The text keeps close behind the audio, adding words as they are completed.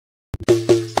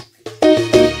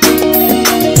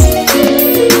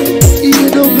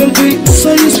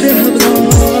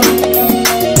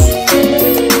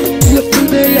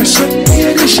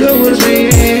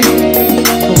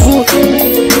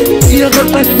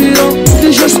كبيرة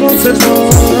ديجا صغنطتها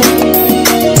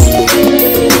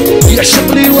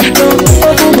يعشق لي وحدة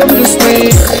مضروبة من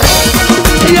سنين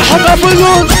يا حبها في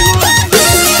القول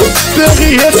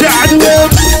باغيها تاع دوام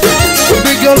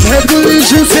بقلبها تقول لي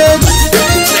جوتام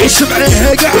نعيش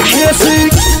معاها قاع حياتي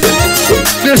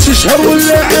ماشي شهر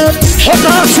ولا عام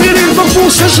حطها سيري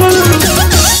المغبوش شجر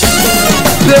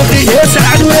باغيها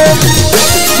تاع دوام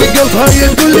بقلبها هي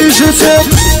تقول لي جوتام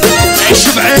نعيش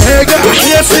معاها قاع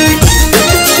حياتي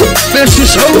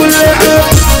ماشي شهر ولا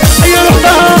عام هي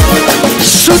رحتها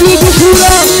الشدود وفولة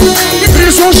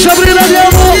ريسون شبرينا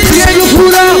ديالو ديالو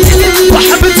فولة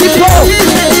وحبتي فوق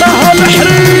طه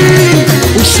بحري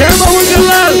والشامة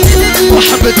والقلال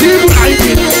وحبتي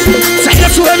والعينين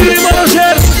تحياتها لي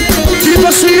مراجل في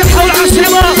بصيحة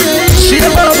والعاصمة الشيء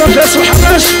ضربة فاس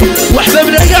وحماش وحدة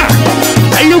من قاع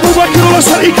أيوب وبكر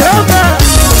وصل إكرامة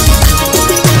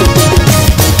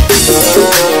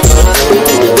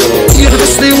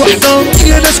يغسني وحدة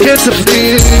يا ناس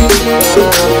كتفني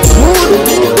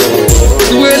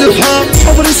والفها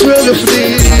عمري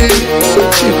سوالفني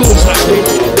شيكون صاحبي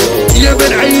يا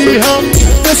من عيها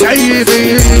ناس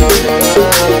عيني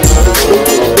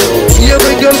يا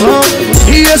من قلبها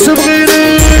هي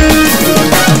تبغيني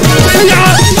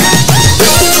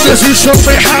ناسي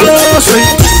شطيح على راسي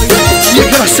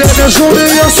يكره سنة جوني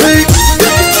ياسي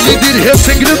يديرها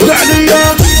تقلب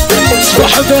عليا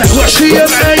صباح باه وعشية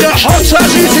معايا حاطة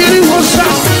جيتيني ووسع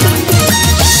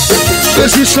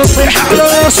ناسي شطيح على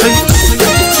راسي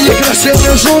يكره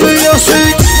سنة جوني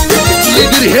ياسي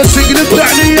يديرها تقلب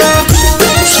عليا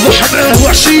صباح باه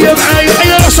وعشية معايا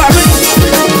يا صاحبي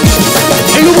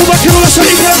أيوب بكر ولا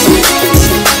سعيدة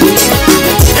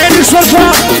أني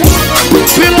صرفة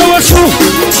في لواتشو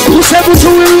وسابو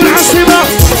توي والعاصمة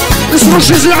اسمه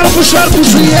الجيزي يعرفوا الشارك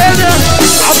والزيادة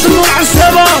عبد الله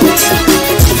العسابة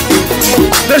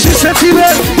باش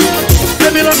يساتيبات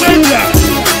جميلة ميولة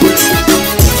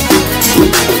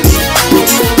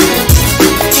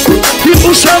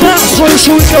في أسامة صوي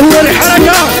شوي هو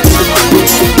الحركة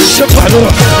الشاب وحده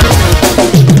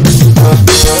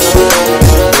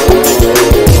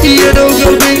يا انا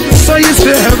وقلبي صايد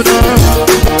فهمنا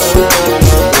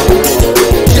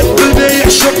يقبل ما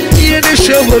يعشق يا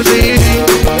نشاورني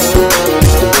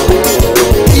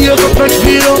يا غطة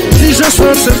كبيرة ديجا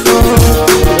صارتنا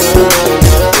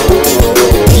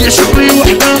يا شقري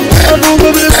وحدة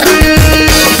مضروبة بالسنين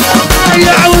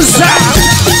يا عوزع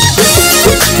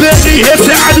باغيها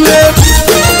تاع دوام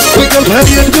بقلبها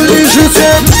هي تقول لي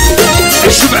جوتام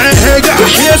عيش معاها قاع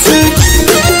حياتي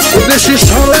ماشي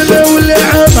شهر انا ولا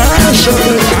عام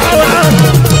عشر عام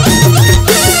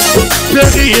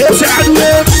باغيها تاع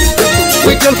دوام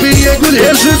وقلبي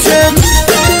يقولها جوتام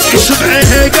عيش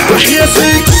معاها قاع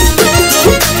حياتي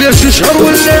ماشي شهر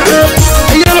ولا عام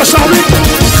يا صاحبي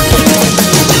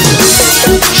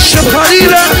الشاب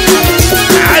خليلة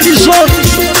علي جون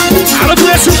عرب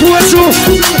ناسو خواتو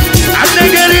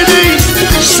عندنا قريبي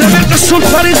السماء قصو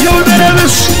الفريزيا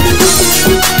والملابس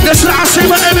ناس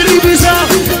العاصمة أمين بيزا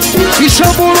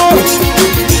هشام مرور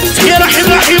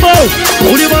تحية رحيمو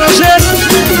ولي مراجل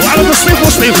وعلى مصنيف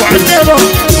وصنيف وعنابة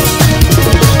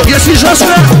يا سي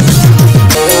جاسنا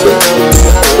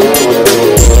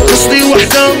قصدي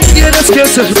وحدة يا ناس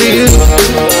كتفني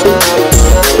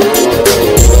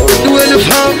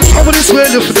نوالفها عمري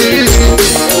سوالفني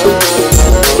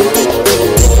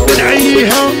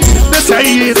نعيها ناس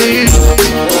عيني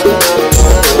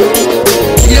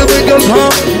يا من قلبها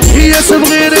هي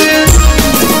تبغيني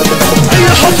اي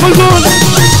حب القول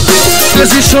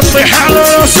ناسي شطيح على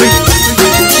راسي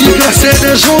يكره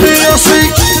سنة جوني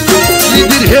ياسي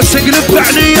يديرها تقلب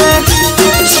عليا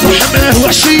صباح معاه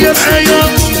وعشية معايا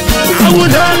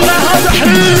عودها لها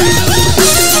بحري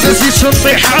ناسي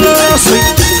شطيح على راسي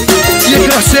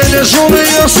يكره سنة جوني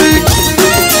ياسي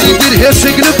يديرها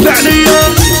تقلب عليا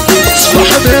صباح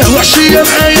معاه وعشية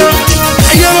معايا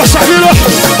يا صاحبي روح